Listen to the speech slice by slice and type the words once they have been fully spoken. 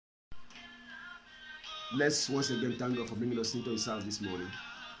Let's once again thank God for bringing us into His house this morning.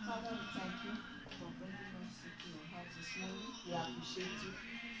 Father, we thank you for bringing us into your house this morning. We appreciate you.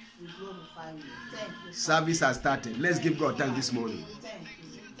 We glorify you. Thank you. Service has started. Let's give God thanks this morning. Thank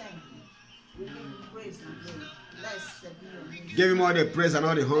you. Thank you. We give you praise and glory. Blessed be your name. Give Him all the praise and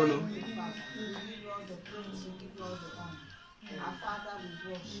all the honor. Thank you, Father. We give you all the praise. We give you all the honor. Our Father, we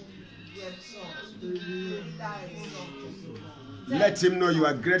worship you. We exalt you. We die exalted, O God. Let Him know you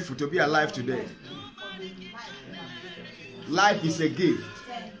are grateful to be alive today. Life is a gift.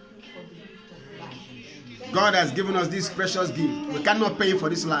 God has given us this precious gift. We cannot pay Him for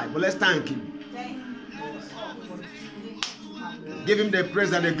this life, but let's thank Him. Give Him the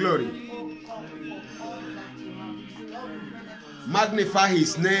praise and the glory. Magnify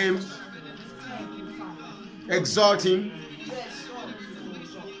His name. Exalt Him.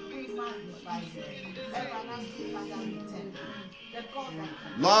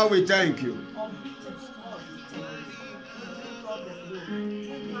 Lord, we thank you.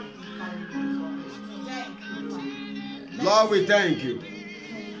 Lord, we thank you.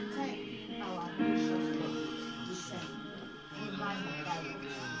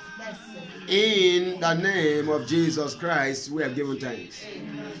 In the name of Jesus Christ, we have given thanks.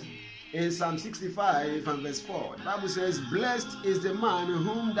 In Psalm 65 and verse 4, the Bible says, "Blessed is the man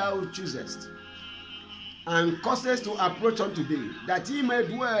whom thou choosest, and causest to approach unto thee, that he may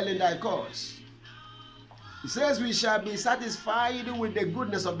dwell in thy cause." He says, "We shall be satisfied with the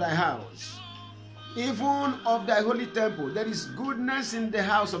goodness of thy house, even of thy holy temple. There is goodness in the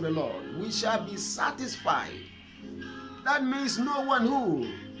house of the Lord. We shall be satisfied." That means no one who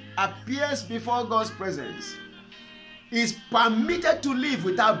appears before God's presence is permitted to live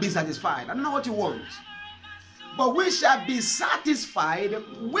without being satisfied. I don't know what you want, but we shall be satisfied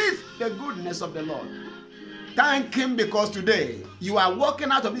with the goodness of the Lord. Thank Him, because today you are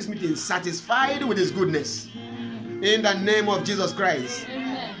walking out of this meeting satisfied with His goodness. In the name of Jesus Christ.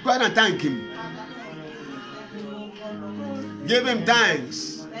 Amen. Go ahead and thank Him. Give Him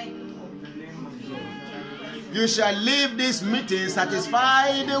thanks. You shall leave this meeting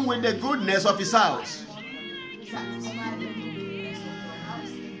satisfied with the goodness of His house.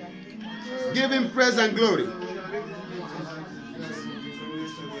 Give Him praise and glory.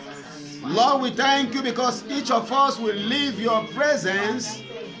 Lord, we thank you because each of us will leave your presence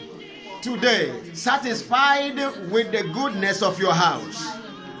today satisfied with the goodness of your house.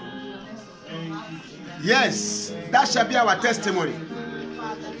 Yes, that shall be our testimony.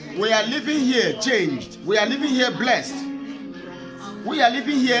 We are living here changed. We are living here blessed. We are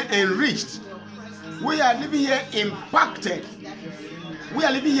living here enriched. We are living here impacted. We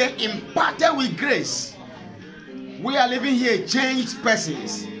are living here imparted with grace. We are living here changed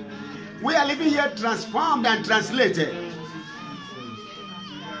persons. We are living here transformed and translated.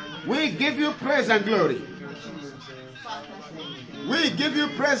 We give you praise and glory. We give you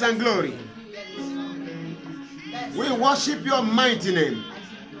praise and glory. We worship your mighty name.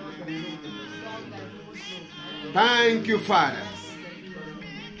 Thank you, Father.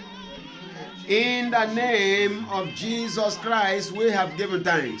 In the name of Jesus Christ, we have given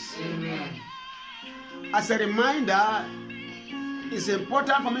thanks. Amen. As a reminder, it's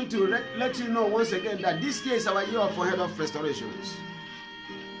important for me to let you know once again that this year is our year of unheard of restorations.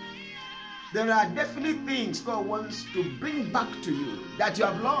 There are definitely things God wants to bring back to you that you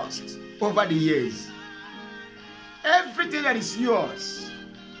have lost over the years. Everything that is yours,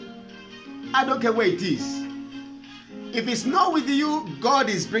 I don't care where it is. If it's not with you, God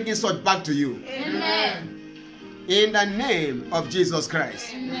is bringing such back to you. Amen. In the name of Jesus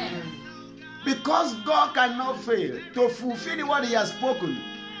Christ. Amen. Because God cannot fail to fulfill what He has spoken,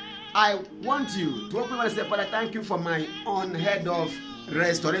 I want you to open and say, "Father, thank you for my unheard of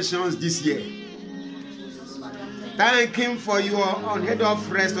restorations this year." Thank Him for your unheard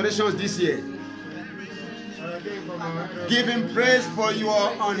of restorations this year. Give Him praise for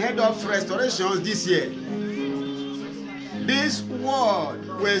your unheard of restorations this year. This word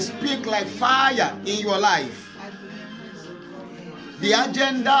will speak like fire in your life. The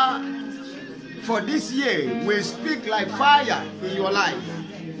agenda for this year will speak like fire in your life.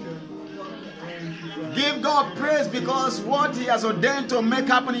 Give God praise because what He has ordained to make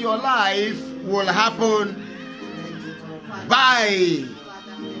happen in your life will happen by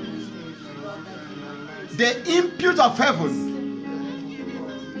the input of heaven.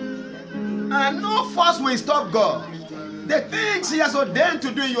 And no force will stop God. The things He has ordained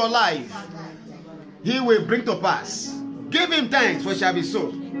to do in your life, He will bring to pass. Give Him thanks, for it shall be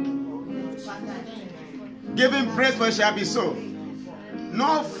so. Give Him praise, for it shall be so.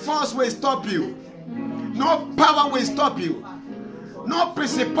 No force will stop you. No power will stop you. No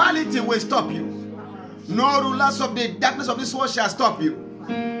principality will stop you. No rulers of the darkness of this world shall stop you.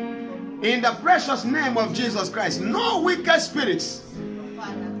 In the precious name of Jesus Christ, no wicked spirits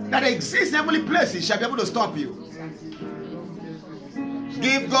that exist in heavenly places shall be able to stop you.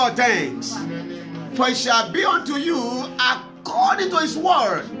 Give God thanks, for it shall be unto you according to his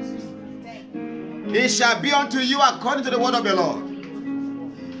word. It shall be unto you according to the word of the Lord.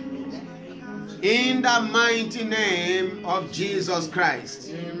 In the mighty name of Jesus Christ.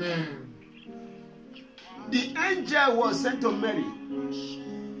 Amen. The angel was sent to Mary,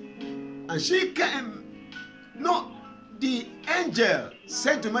 and she came. No, the angel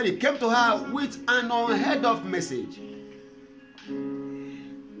sent to Mary came to her with an unheard of message.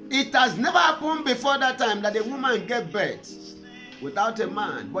 It has never happened before that time that a woman gave birth without a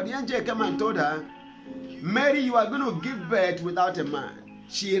man. But the angel came and told her, Mary, you are going to give birth without a man.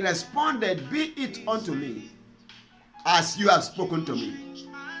 She responded, be it unto me as you have spoken to me.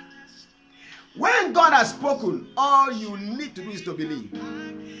 When God has spoken, all you need to do is to believe.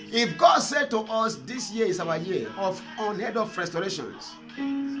 If God said to us, this year is our year of unheard of restorations,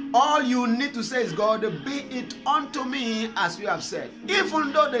 all you need to say is, God, be it unto me as you have said.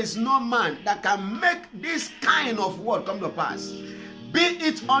 Even though there is no man that can make this kind of word come to pass, be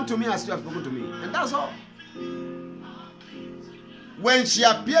it unto me as you have spoken to me. And that's all. When she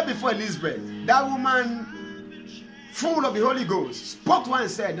appeared before Elizabeth, that woman, full of the Holy Ghost, spoke to her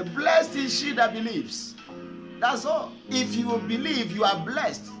and said, blessed is she that believes. That's all. If you believe, you are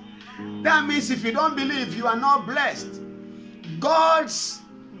blessed. That means if you don't believe, you are not blessed. God's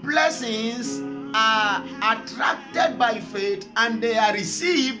blessings are attracted by faith, and they are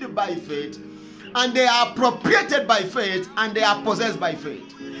received by faith, and they are appropriated by faith, and they are possessed by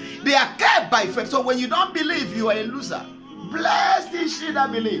faith. They are kept by faith. So when you don't believe, you are a loser. Blessed is she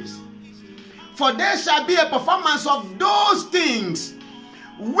that believes. For there shall be a performance of those things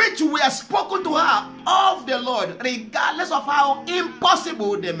which were spoken to her of the Lord, regardless of how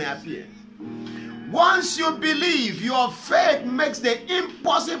impossible they may appear. Once you believe, your faith makes the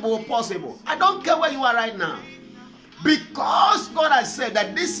impossible possible. I don't care where you are right now. Because God has said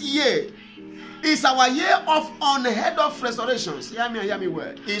that this year is our year of unheard of restorations. Hear me and hear me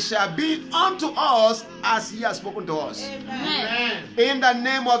well. It shall be unto us as he has spoken to us. Amen. In the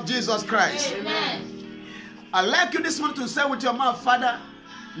name of Jesus Christ. Amen. I'd like you this morning to say with your mouth, Father,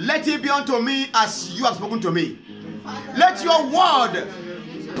 let it be unto me as you have spoken to me. Let your word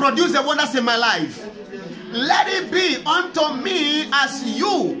produce the wonders in my life. Let it be unto me as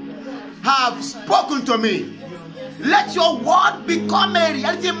you have spoken to me. Let your word become a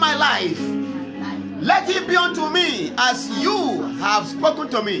reality in my life. Let it be unto me as you have spoken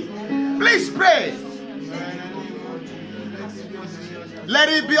to me. Please pray. Let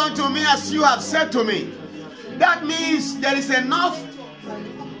it be unto me as you have said to me. That means there is enough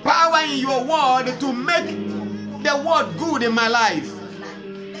power in your word to make the word good in my life.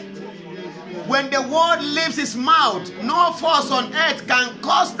 When the word leaves his mouth, no force on earth can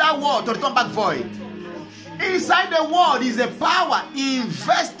cause that word to return back void. Inside the word is a power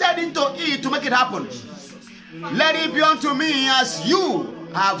invested into it to make it happen. Let it be unto me as you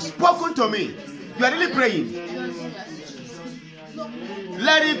have spoken to me. You are really praying.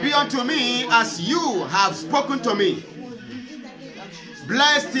 Let it be unto me as you have spoken to me.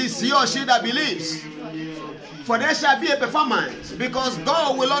 Blessed is he or she that believes, for there shall be a performance, because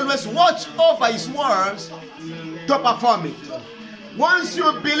God will always watch over his words to perform it. Once you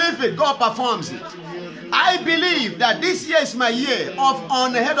believe it, God performs it. I believe that this year is my year of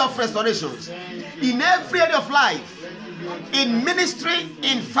unheard of restorations in every area of life, in ministry,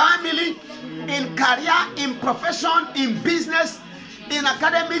 in family, in career, in profession, in business, in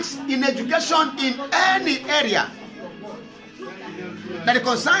academics, in education, in any area that it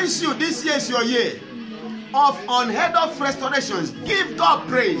concerns you. This year is your year of unheard of restorations. Give God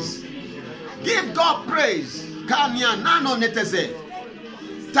praise. Give God praise. Kanya nano neteze.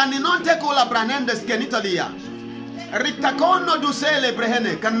 Taninonte kola branendes kenitalia. Ritakono dusele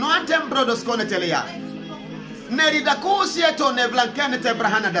brehene. Kanoantem brodos konetelia. Neridakusi eto ne blankene te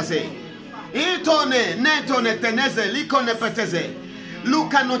brahana dase. Itone netone teneze likone peteze.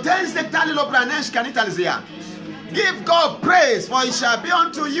 Lukanotense talilo branesh kanitalizia. Give God praise, for it shall be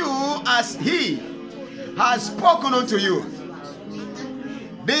unto you as he has spoken unto you.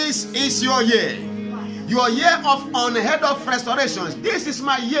 This is your year of unheard of restorations. This is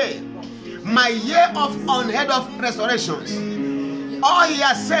my year of unheard of restorations. All he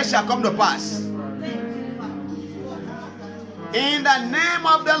has said shall come to pass. In the name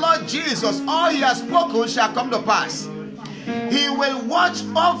of the Lord Jesus, all he has spoken shall come to pass. He will watch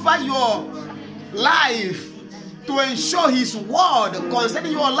over your life to ensure his word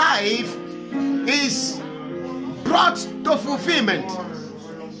concerning your life is brought to fulfillment.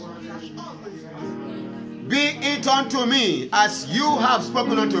 Be it unto me as you have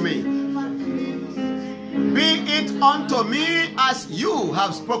spoken unto me. Be it unto me as you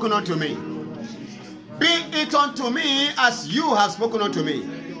have spoken unto me. Be it unto me as you have spoken unto me.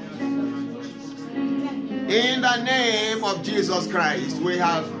 In the name of Jesus Christ, we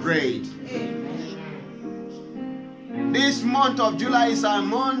have prayed. This month of July is a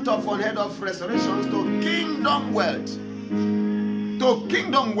month of unheard of restorations to kingdom wealth. To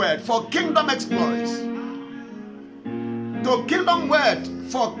kingdom wealth for kingdom exploits. To kingdom wealth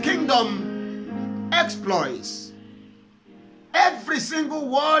for kingdom exploits. Every single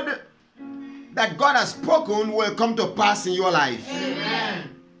word that God has spoken will come to pass in your life. Amen.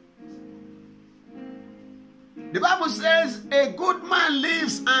 The Bible says a good man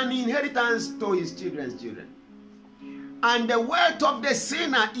leaves an inheritance to his children's children. And the wealth of the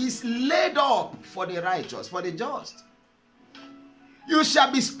sinner is laid up for the righteous, for the just. You shall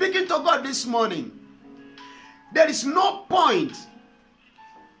be speaking to God this morning. There is no point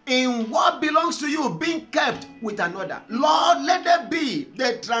in what belongs to you being kept with another. Lord, let there be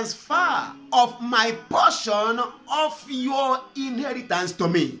the transfer of my portion of your inheritance to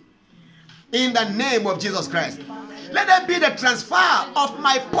me. In the name of Jesus Christ. Let there be the transfer of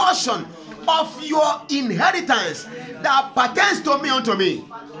my portion of your inheritance that pertains to me unto me.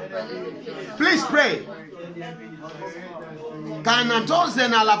 Please pray.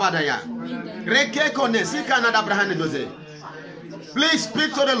 Please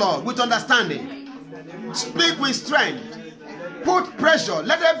speak to the Lord with understanding. Speak with strength. Put pressure.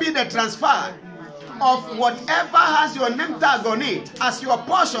 Let there be the transfer of whatever has your name tag on it as your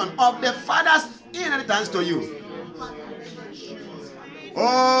portion of the Father's inheritance to you.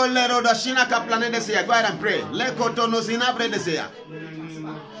 Oh, Lero Dashina Kaplane Desea. Go ahead and pray. Lekoto no sinabre desea.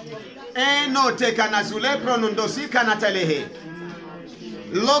 Eno tekanazule pronundosi kanatelehe.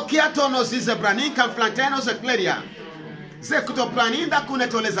 Lokiato no zizebrani kanflanteno sekleria. Zekuto planinda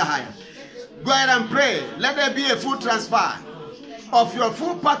kunetoleza haya. Go ahead and pray. Let there be a full transfer of your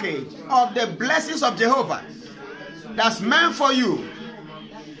full package of the blessings of Jehovah that's meant for you.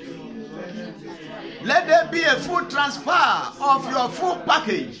 Let there be a full transfer of your full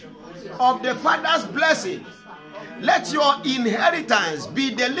package of the Father's blessing. Let your inheritance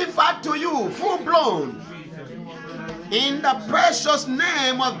be delivered to you full blown. In the precious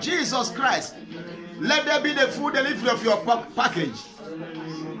name of Jesus Christ, let there be the full delivery of your package.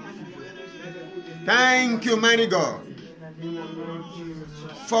 Thank you, mighty God.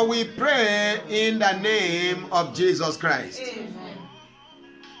 For we pray in the name of Jesus Christ.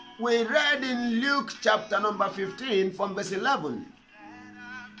 We read in Luke chapter number 15 from verse 11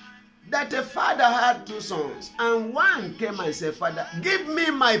 that a father had two sons, and one came and said, Father, give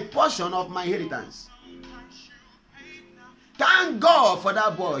me my portion of my inheritance. Thank God for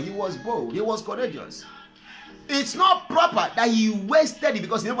that boy. He was bold. He was courageous. It's not proper that he wasted it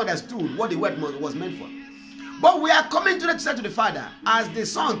because he never understood what the word was meant for. But we are coming to say to the father, as the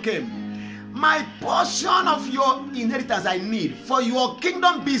son came, my portion of your inheritance I need for your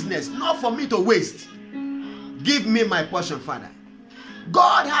kingdom business, not for me to waste. Give me my portion, Father.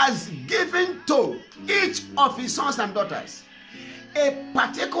 God has given to each of his sons and daughters a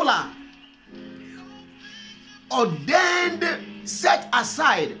particular ordained, set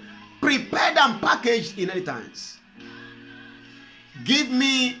aside, prepared and packaged inheritance. Give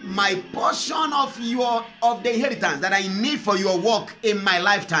me my portion of the inheritance that I need for your work in my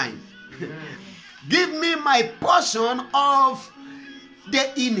lifetime. Give me my portion of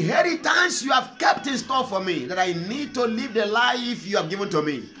the inheritance you have kept in store for me that I need to live the life you have given to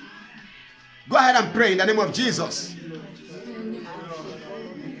me. Go ahead and pray in the name of Jesus.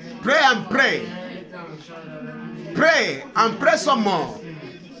 Pray and pray. Pray and pray some more.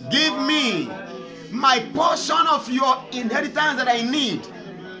 Give me my portion of your inheritance that I need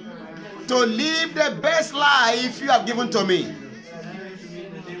to live the best life you have given to me.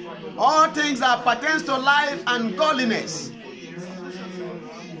 All things that pertains to life and godliness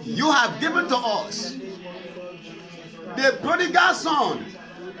you have given to us. The prodigal son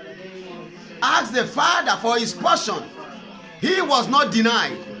asked the father for his portion. He was not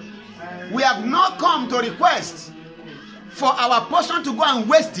denied. We have not come to request for our portion to go and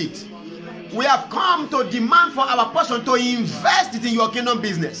waste it. We have come to demand for our portion to invest it in your kingdom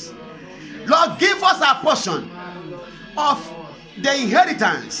business. Lord, give us our portion of the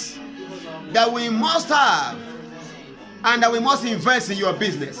inheritance that we must have and that we must invest in your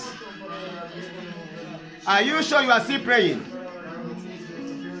business. Are you sure you are still praying?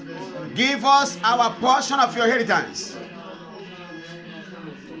 Give us our portion of your inheritance.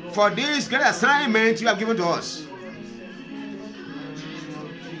 for this great assignment you have given to us.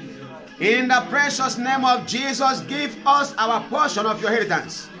 In the precious name of Jesus, give us our portion of your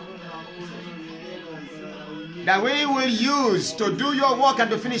inheritance, that we will use to do your work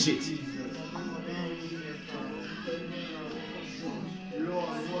and to finish it.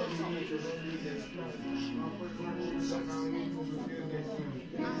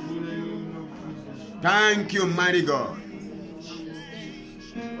 Thank you, mighty God.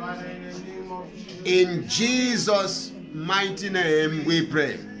 In Jesus' mighty name we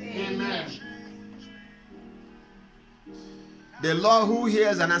pray. Amen. The Lord who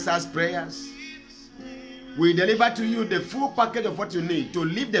hears and answers prayers will deliver to you the full package of what you need to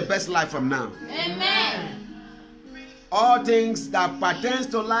live the best life from now. Amen. All things that pertains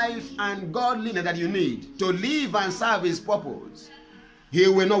to life and godliness that you need to live and serve His purpose, He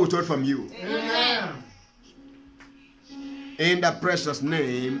will not withhold from you. Amen. In the precious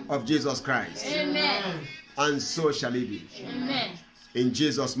name of Jesus Christ. Amen. And so shall it be. Amen. In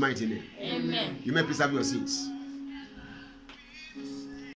Jesus' mighty name. Amen. You may please have your seats.